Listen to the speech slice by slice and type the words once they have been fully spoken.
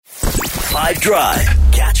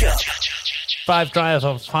5DRIVE. Catch up. 5DRIVE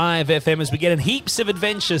on 5FM as we get in heaps of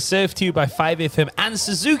adventure served to you by 5FM and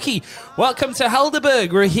Suzuki. Welcome to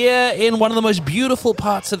Helderberg. We're here in one of the most beautiful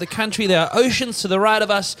parts of the country. There are oceans to the right of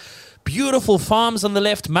us, beautiful farms on the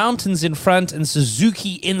left, mountains in front, and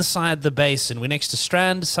Suzuki inside the basin. We're next to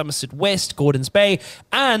Strand, Somerset West, Gordons Bay,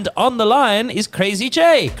 and on the line is Crazy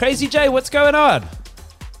J. Crazy J, what's going on?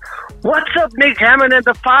 What's up, Nick Hammond and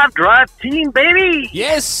the 5DRIVE team, baby?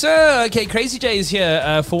 Yes, sir. Okay, Crazy J is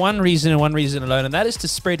here for one reason and one reason alone, and that is to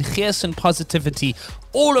spread gears and positivity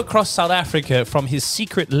all across South Africa from his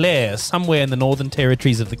secret lair somewhere in the northern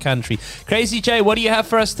territories of the country. Crazy J, what do you have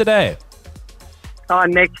for us today?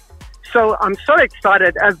 Nick, so I'm so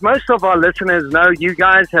excited. As most of our listeners know, you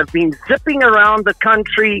guys have been zipping around the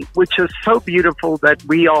country, which is so beautiful that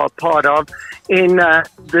we are a part of, in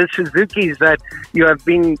the Suzukis that you have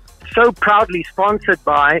been so proudly sponsored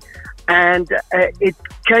by. And it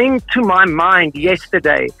came to my mind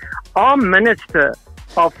yesterday. Our Minister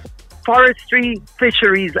of Forestry,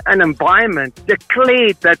 Fisheries and Environment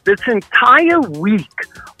declared that this entire week,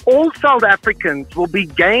 all South Africans will be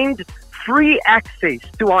gained free access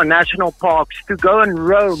to our national parks to go and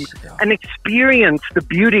roam and experience the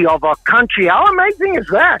beauty of our country. How amazing is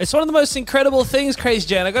that? It's one of the most incredible things, Crazy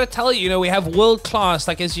J. And I got to tell you, we have world-class,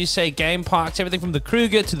 like as you say, game parks, everything from the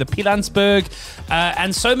Kruger to the Pilansberg,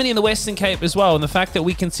 and so many in the Western Cape as well. And the fact that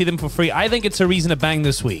we can see them for free, I think it's a reason to bang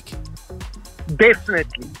this week.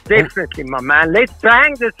 Definitely, my man. Let's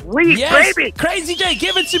bang this week, yes, baby. Crazy J,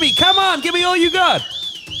 give it to me. Come on, give me all you got.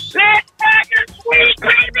 Let's bang this week,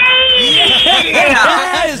 baby.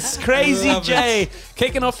 Yes, Crazy J,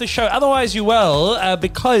 kicking off the show. Otherwise, you will,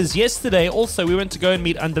 because yesterday also we went to go and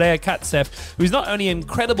meet Andrea Katsef, who's not only an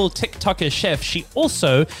incredible TikToker chef, she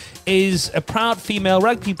also is a proud female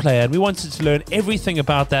rugby player, and we wanted to learn everything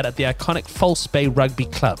about that at the iconic False Bay Rugby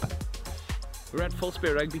Club. We're at False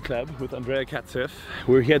Bay Rugby Club with Andrea Katsef.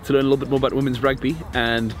 We're here to learn a little bit more about women's rugby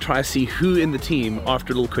and try to see who in the team,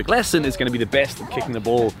 after a little quick lesson, is going to be the best at kicking the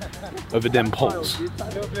ball over them poles.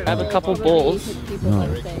 I have a couple balls.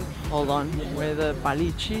 Hold on. Where the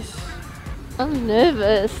balichis? I'm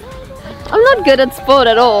nervous. I'm not good at sport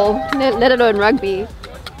at all, let alone rugby.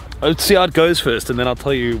 Let's see how it goes first, and then I'll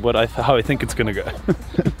tell you how I think it's going to go.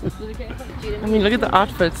 I mean, look at the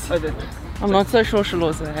outfits. I'm not so sure,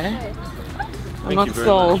 Shaloza, eh? I'm not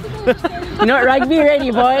sold. You're not rugby ready,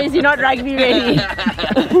 boys. You're not rugby ready.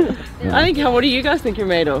 I think, what do you guys think you're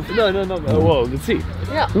made of? No. Well, let's see.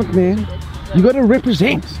 Yeah. Look, man, you got to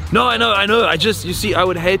represent. No, I know. I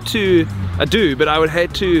would hate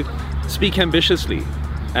to speak ambitiously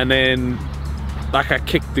and then like I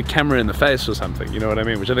kick the camera in the face or something, you know what I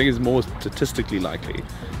mean? Which I think is more statistically likely.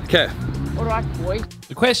 Okay. All right, boy.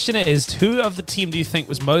 The question is, who of the team do you think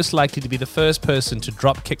was most likely to be the first person to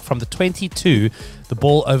drop kick from the 22 the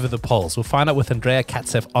ball over the poles? We'll find out with Andrea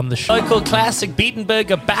Katsef on the show. Local classic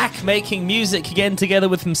Beatenberg are back making music again together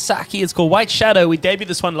with Msaki. It's called White Shadow. We debuted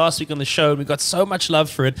this one last week on the show and we got so much love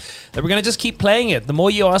for it that we're going to just keep playing it. The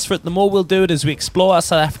more you ask for it, the more we'll do it as we explore our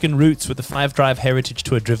South African roots with the 5DRIVE Heritage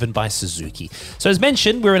Tour driven by Suzuki. So as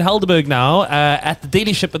mentioned, we're in Helderberg now at the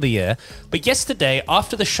dealership of the year. But yesterday,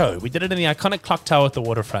 after the show, we did it in the iconic clock tower at the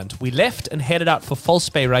waterfront. We left and headed out for False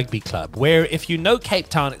Bay Rugby Club, where if you know Cape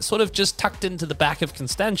Town, it's sort of just tucked into the back of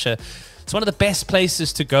Constantia. It's one of the best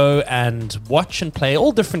places to go and watch and play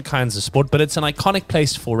all different kinds of sport, but it's an iconic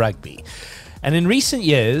place for rugby. And in recent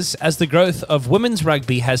years, as the growth of women's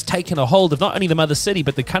rugby has taken a hold of not only the mother city,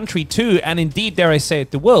 but the country too, and indeed, dare I say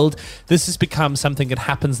it, the world, this has become something that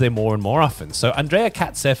happens there more and more often. So Andrea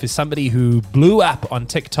Katsef is somebody who blew up on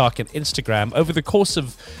TikTok and Instagram over the course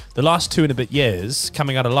of the last 2 and a bit years,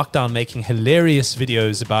 coming out of lockdown, making hilarious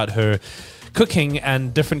videos about her cooking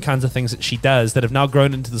and different kinds of things that she does that have now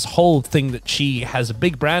grown into this whole thing that she has a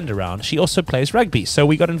big brand around. She also plays rugby. So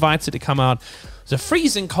we got invited to come out. It was a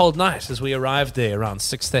freezing cold night as we arrived there around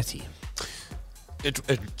 6:30. It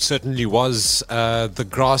certainly was. The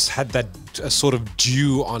grass had that sort of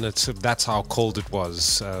dew on it. So that's how cold it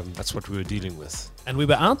was. That's what we were dealing with. And we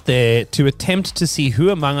were out there to attempt to see who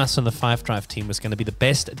among us on the 5DRIVE team was going to be the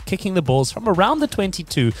best at kicking the balls from around the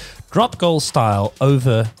 22, drop goal style,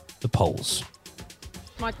 over the poles.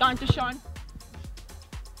 My time to shine.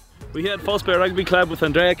 We're here at False Bay Rugby Club with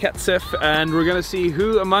Andrea Katsef, and we're going to see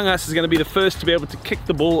who among us is going to be the first to be able to kick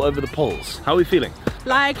the ball over the poles. How are we feeling?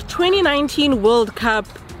 Like 2019 World Cup,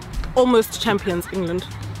 almost champions England.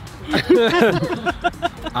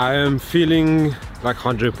 I am feeling like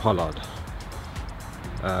Andre Pollard.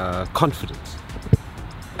 Confident.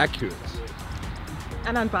 Accurate.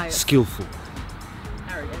 And unbiased. Skillful.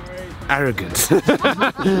 Arrogant.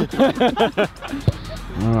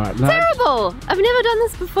 All right. Terrible. I've never done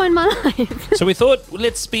this before in my life. So we thought,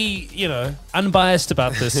 let's be, unbiased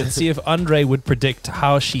about this and see if Andre would predict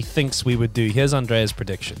how she thinks we would do. Here's Andrea's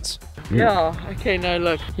predictions. Yeah, okay, no,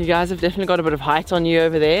 look. You guys have definitely got a bit of height on you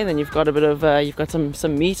over there, and then you've got a bit of, you've got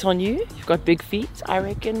some meat on you. You've got big feet. I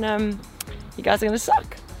reckon you guys are going to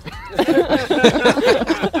suck.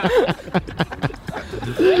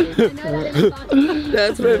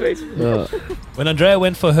 That's perfect. When Andrea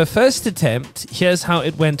went for her first attempt, here's how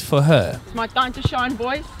it went for her. It's my time to shine,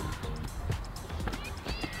 boys.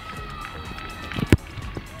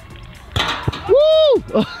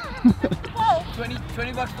 Woo!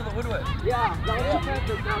 20 bucks for the woodwork. Yeah,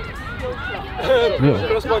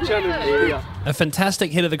 Crossbar challenge. A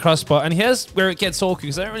fantastic hit of the crossbar. And here's where it gets awkward,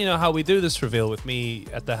 because I don't really know how we do this reveal with me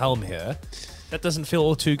at the helm here. That doesn't feel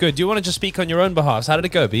all too good. Do you want to just speak on your own behalf? How did it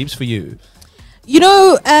go, Beebs, for you?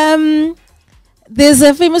 There's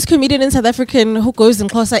a famous comedian in South African who goes in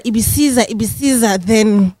closer, Ibisiza,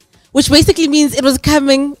 then, which basically means it was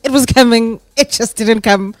coming, it just didn't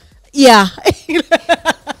come. Yeah.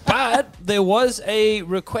 But there was a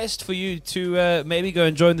request for you to maybe go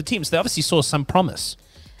and join the team. So they obviously saw some promise.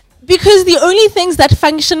 Because the only things that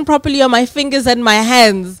function properly are my fingers and my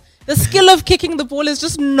hands. The skill of kicking the ball is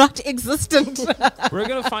just not existent. We're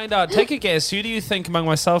going to find out. Take a guess. Who do you think among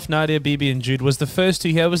myself, Nadia, Bibi and Jude was the first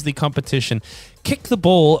to, here was the competition, kick the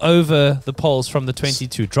ball over the poles from the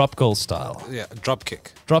 22, drop goal style? Yeah, drop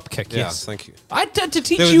kick. Drop kick, Yeah, yes. thank you. I had to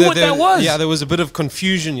teach you what that was. Yeah, there was a bit of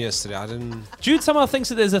confusion yesterday. I didn't... Jude somehow thinks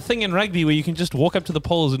that there's a thing in rugby where you can just walk up to the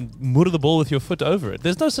poles and mutter the ball with your foot over it.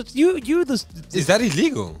 There's no such... Is that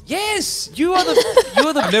illegal? Yes! You are the...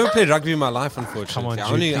 I've never played rugby in my life, unfortunately. Come on,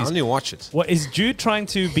 Jude, I only watch it. What, is Jude trying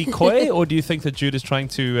to be coy, or do you think that Jude is trying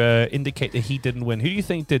to indicate that he didn't win? Who do you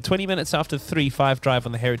think did? 20 minutes after 5DRIVE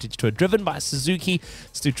on the Heritage Tour, driven by Suzuki.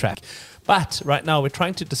 Let's do track. But right now we're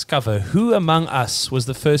trying to discover who among us was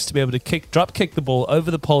the first to be able to drop kick the ball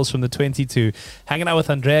over the poles from the 22, hanging out with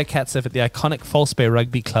Andrea Katsev at the iconic False Bay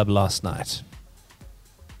Rugby Club last night.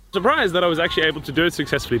 Surprised that I was actually able to do it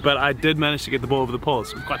successfully, but I did manage to get the ball over the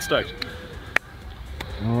poles. I'm quite stoked.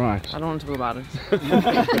 All right. I don't want to talk about it.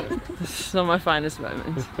 It's not my finest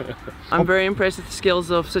moment. I'm very impressed with the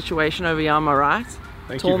skills of situation over here on my right.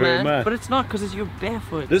 Thank Tall you very man, much. but it's not because you're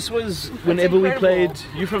barefoot. This was whenever we played.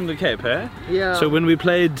 You from the Cape, eh? Yeah. So when we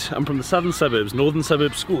played, I'm from the southern suburbs, northern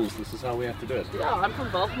suburbs schools. This is how we have to do it. Yeah, I'm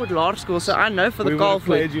from Baltimore Large School, so I know for the we golf.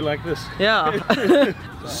 We played you like this. Yeah.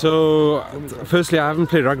 So, firstly, I haven't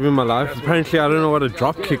played rugby in my life. Apparently, I don't know what a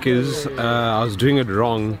drop kick is. I was doing it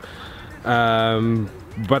wrong.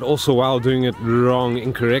 But also, while doing it wrong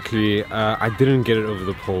incorrectly, I didn't get it over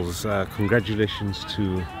the poles. Congratulations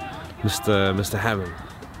to Mr. Hammond.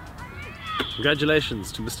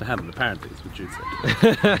 Congratulations to Mr. Hammond, apparently, is what Jude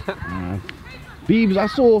said. Beebs, I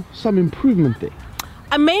saw some improvement there.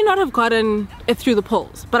 I may not have gotten it through the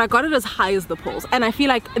poles, but I got it as high as the poles. And I feel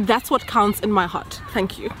like that's what counts in my heart.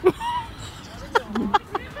 Thank you.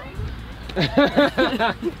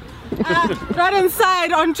 Right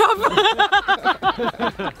inside on top.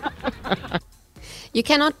 You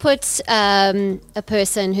cannot put a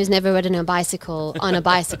person who's never ridden a bicycle on a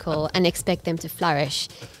bicycle and expect them to flourish.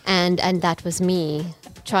 And that was me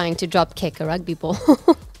trying to drop kick a rugby ball.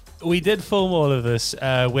 We did film all of this.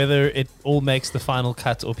 Whether it all makes the final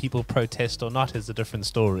cut or people protest or not is a different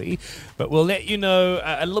story. But we'll let you know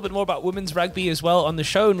a little bit more about women's rugby as well on the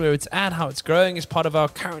show and where it's at, how it's growing as part of our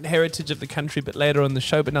current heritage of the country, but later on the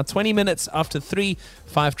show. But now 20 minutes after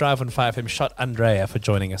 5DRIVE on 5M, shot Andrea for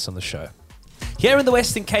joining us on the show. Here in the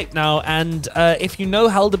Western Cape now, and if you know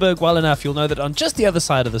Helderberg well enough, you'll know that on just the other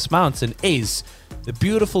side of this mountain is the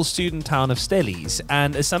beautiful student town of Stellies.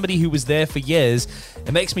 And as somebody who was there for years,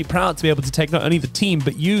 it makes me proud to be able to take not only the team,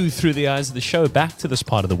 but you through the eyes of the show back to this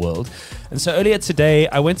part of the world. And so earlier today,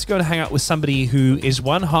 I went to go and hang out with somebody who is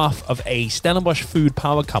one half of a Stellenbosch food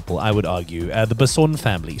power couple, I would argue, the Basson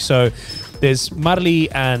family. So there's Marley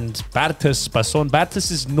and Bertus Basson.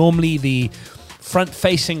 Bertus is normally the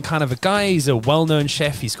front-facing kind of a guy. He's a well-known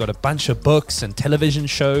chef. He's got a bunch of books and television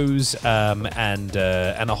shows and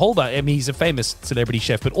a whole bunch. I mean, he's a famous celebrity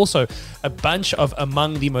chef, but also a bunch of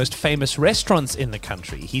among the most famous restaurants in the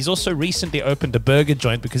country. He's also recently opened a burger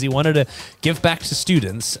joint because he wanted to give back to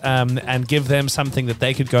students and give them something that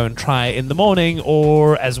they could go and try in the morning,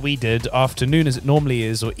 or as we did, afternoon as it normally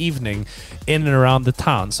is, or evening in and around the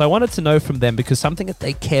town. So I wanted to know from them, because something that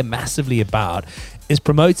they care massively about is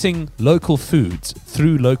promoting local foods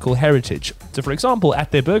through local heritage. So, for example,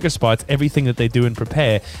 at their burger spots, everything that they do and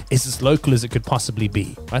prepare is as local as it could possibly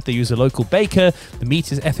be. Right? They use a local baker. The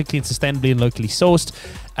meat is ethically and sustainably and locally sourced.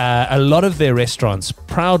 A lot of their restaurants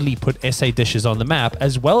proudly put SA dishes on the map,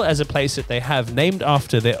 as well as a place that they have named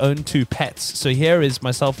after their own 2 pets. So here is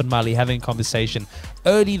myself and Mali having a conversation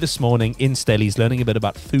early this morning in Stellies, learning a bit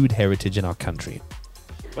about food heritage in our country.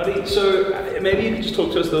 Buddy, so maybe you could just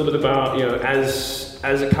talk to us a little bit about, as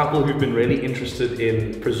a couple who've been really interested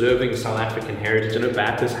in preserving South African heritage. I know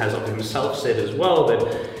Baptist has of himself said as well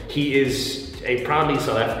that he is a proudly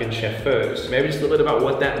South African chef first. Maybe just a little bit about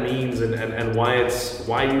what that means and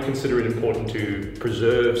why you consider it important to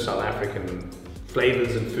preserve South African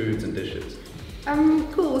flavors and foods and dishes.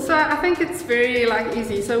 Cool. So I think it's very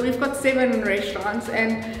easy. So we've got 7 restaurants,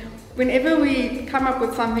 and whenever we come up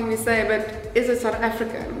with something, we say, but is it South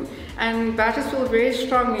African? And Baptist feels very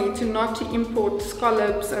strongly not to import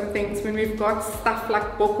scallops and things when we've got stuff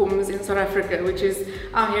like bokums in South Africa, which is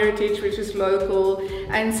our heritage, which is local.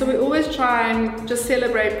 And so we always try and just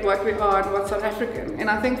celebrate what we are and what's South African. And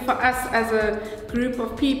I think for us as a group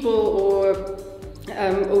of people or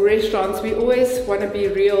restaurants, we always want to be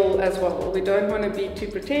real as well. We don't want to be too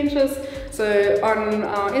pretentious. So on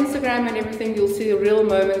our Instagram and everything, you'll see real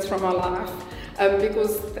moments from our life,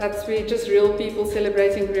 because we're just real people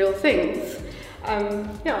celebrating real things. And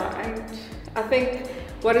I think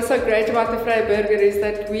what is so great about the Vrye Burger is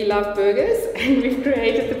that we love burgers, and we've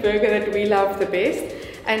created the burger that we love the best.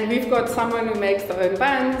 And we've got someone who makes their own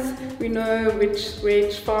buns. We know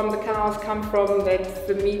which farm the cows come from, that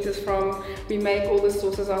the meat is from. We make all the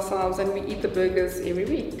sauces ourselves, and we eat the burgers every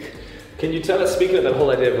week. Can you tell us, speaking of that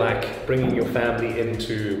whole idea of bringing your family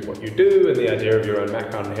into what you do and the idea of your own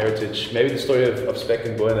background and heritage, maybe the story of Spek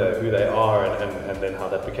and Buena, who they are, and then how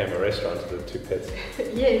that became a restaurant for the 2 pets?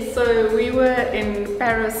 Yes, so we were in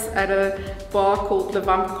Paris at a bar called Le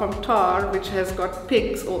Vamp Comptoir, which has got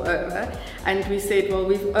pigs all over, and we said, well,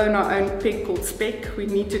 we own our own pig called Spek, we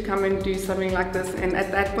need to come and do something like this. And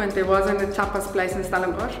at that point there wasn't a tapas place in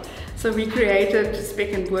Stellenbosch, so we created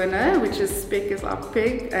Spek and Buena, which is Spek is our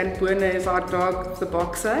pig and Buena is our dog, the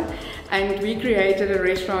boxer, and we created a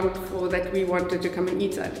restaurant that we wanted to come and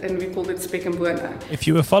eat at, and we called it Spek and Buena. If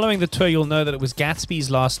you were following the tour, you'll know that it was Gatsby's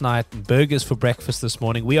last night and burgers for breakfast this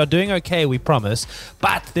morning. We are doing okay, we promise,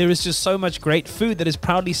 but there is just so much great food that is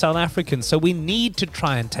proudly South African, so we need to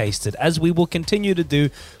try and taste it, as we will continue to do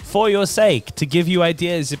for your sake, to give you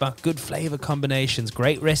ideas about good flavor combinations,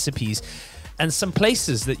 great recipes, and some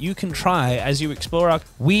places that you can try as you explore.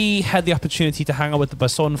 We had the opportunity to hang out with the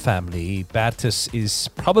Basson family. Baptist is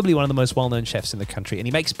probably one of the most well-known chefs in the country, and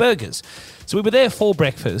he makes burgers. So we were there for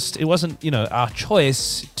breakfast. It wasn't, our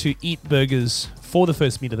choice to eat burgers for the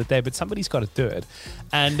first meal of the day, but somebody's got to do it.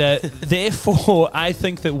 And therefore, I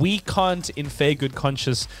think that we can't, in fair good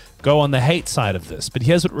conscience, go on the hate side of this. But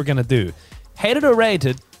here's what we're going to do. Hated or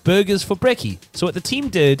rated, burgers for brekkie. So what the team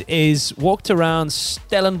did is walked around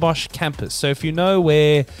Stellenbosch campus. So if you know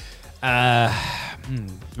where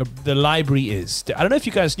the library is, I don't know if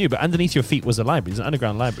you guys knew, but underneath your feet was a library. It's an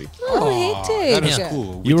underground library. That is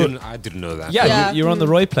cool. I didn't know that. Yeah. You're on the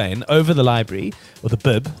Roy Plain over the library, or the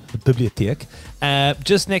bibliotheek,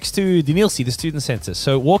 just next to the Nielsie, the student center.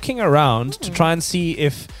 So walking around to try and see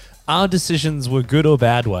if our decisions were good or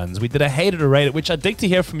bad ones. We did a hated or rated, which I'd dig to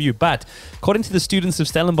hear from you. But according to the students of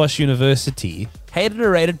Stellenbosch University, hated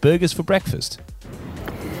or rated burgers for breakfast.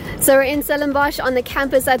 So we're in Stellenbosch on the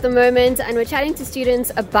campus at the moment, and we're chatting to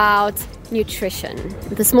students about nutrition.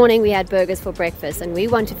 This morning we had burgers for breakfast, and we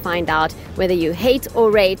want to find out whether you hate or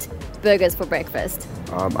rate burgers for breakfast.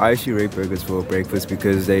 I actually rate burgers for breakfast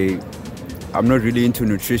because I'm not really into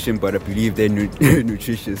nutrition, but I believe they're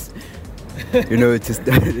nutritious. They're good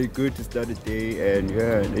to start the day, and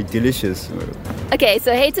they're delicious. Okay,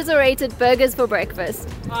 so hated or rated burgers for breakfast?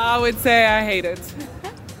 I would say I hate it.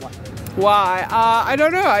 Why? I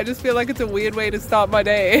don't know. I just feel like it's a weird way to start my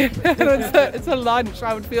day. It's a lunch.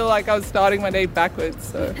 I would feel like I was starting my day backwards.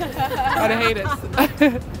 So I'd hate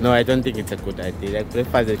it. No, I don't think it's a good idea.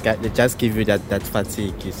 Breakfast, they just give you that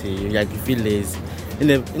fatigue. You see, you feel lazy. In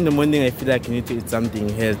the morning, I feel like you need to eat something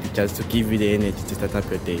healthy just to give you the energy to start up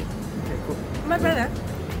your day. My brother,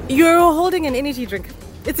 you're holding an energy drink.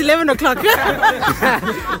 It's 11 o'clock.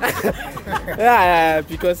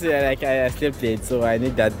 Because I slept late, so I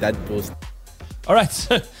need that boost. All right,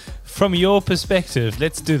 so from your perspective,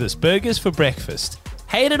 let's do this. Burgers for breakfast.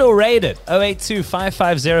 Hate it or rate it?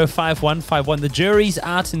 082-550-5151. The jury's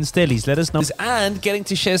out in Stellies. Let us know. And getting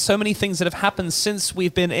to share so many things that have happened since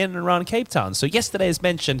we've been in and around Cape Town. So yesterday, as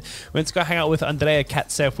mentioned, we went to go hang out with Andrea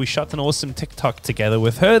Katsev. We shot an awesome TikTok together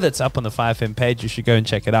with her that's up on the 5FM page. You should go and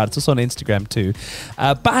check it out. It's also on Instagram too.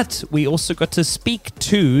 But we also got to speak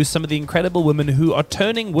to some of the incredible women who are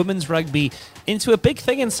turning women's rugby into a big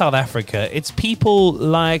thing in South Africa. It's people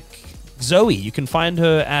like Zoe. You can find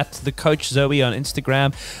her at the Coach Zoe on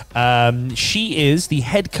Instagram. She is the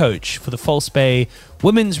head coach for the False Bay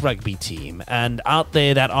women's rugby team. And out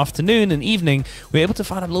there that afternoon and evening, we were able to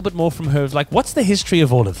find out a little bit more from her of like, what's the history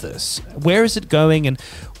of all of this? Where is it going? And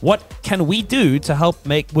what can we do to help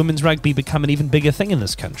make women's rugby become an even bigger thing in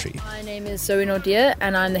this country? My name is Zoe Nadia,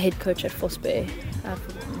 and I'm the head coach at False Bay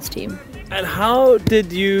for the women's team. And how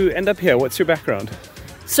did you end up here? What's your background?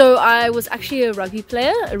 So I was actually a rugby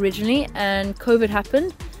player originally, and COVID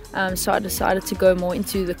happened. So I decided to go more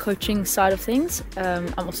into the coaching side of things.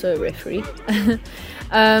 I'm also a referee.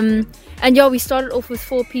 And yeah, we started off with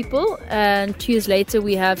 4 people, and 2 years later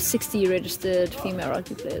we have 60 registered female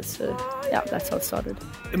rugby players. So yeah, that's how it started.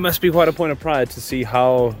 It must be quite a point of pride to see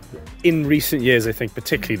how, in recent years, I think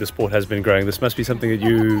particularly the sport has been growing. This must be something that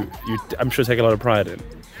you I'm sure, take a lot of pride in.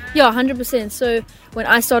 Yeah, 100%. So when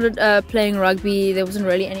I started playing rugby, there wasn't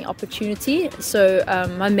really any opportunity. So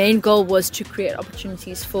my main goal was to create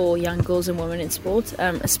opportunities for young girls and women in sport,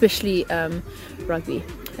 especially rugby.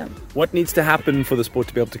 Yeah. What needs to happen for the sport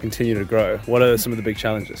to be able to continue to grow? What are some of the big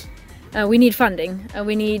challenges? We need funding.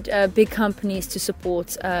 We need big companies to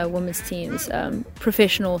support women's teams,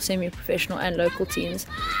 professional, semi-professional and local teams.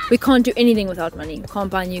 We can't do anything without money. We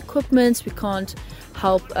can't buy new equipment. We can't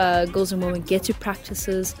help girls and women get to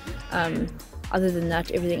practices. Other than that,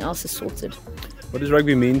 everything else is sorted. What does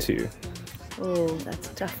rugby mean to you? Oh, that's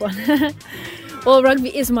a tough one. Well,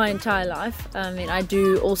 rugby is my entire life. I mean, I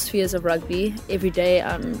do all spheres of rugby. Every day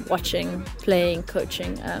I'm watching, playing,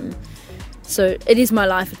 coaching. So it is my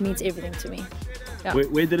life. It means everything to me. Yeah.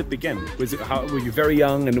 Where did it begin? Were you very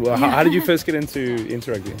young, and how did you first get into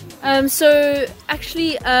rugby? So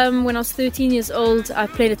actually, when I was 13 years old, I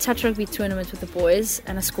played a touch rugby tournament with the boys,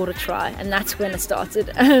 and I scored a try, and that's when it started.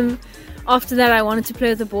 After that, I wanted to play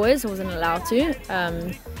with the boys. I wasn't allowed to,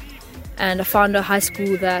 and I found a high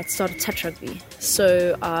school that started touch rugby.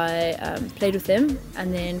 So I played with them,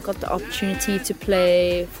 and then got the opportunity to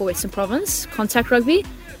play for Western Province contact rugby.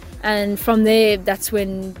 And from there, that's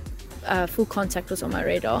when full contact was on my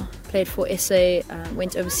radar. Played for SA,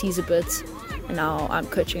 went overseas a bit, and now I'm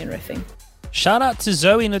coaching and reffing. Shout out to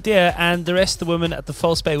Zoe Nadia and the rest of the women at the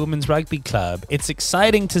False Bay Women's Rugby Club. It's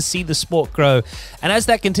exciting to see the sport grow. And as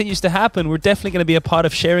that continues to happen, we're definitely going to be a part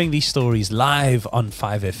of sharing these stories live on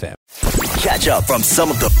 5FM. Catch up from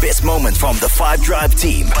some of the best moments from the 5DRIVE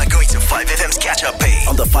team by going to 5FM's catch-up page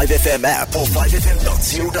on the 5FM app or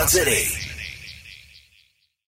 5FM.co.za.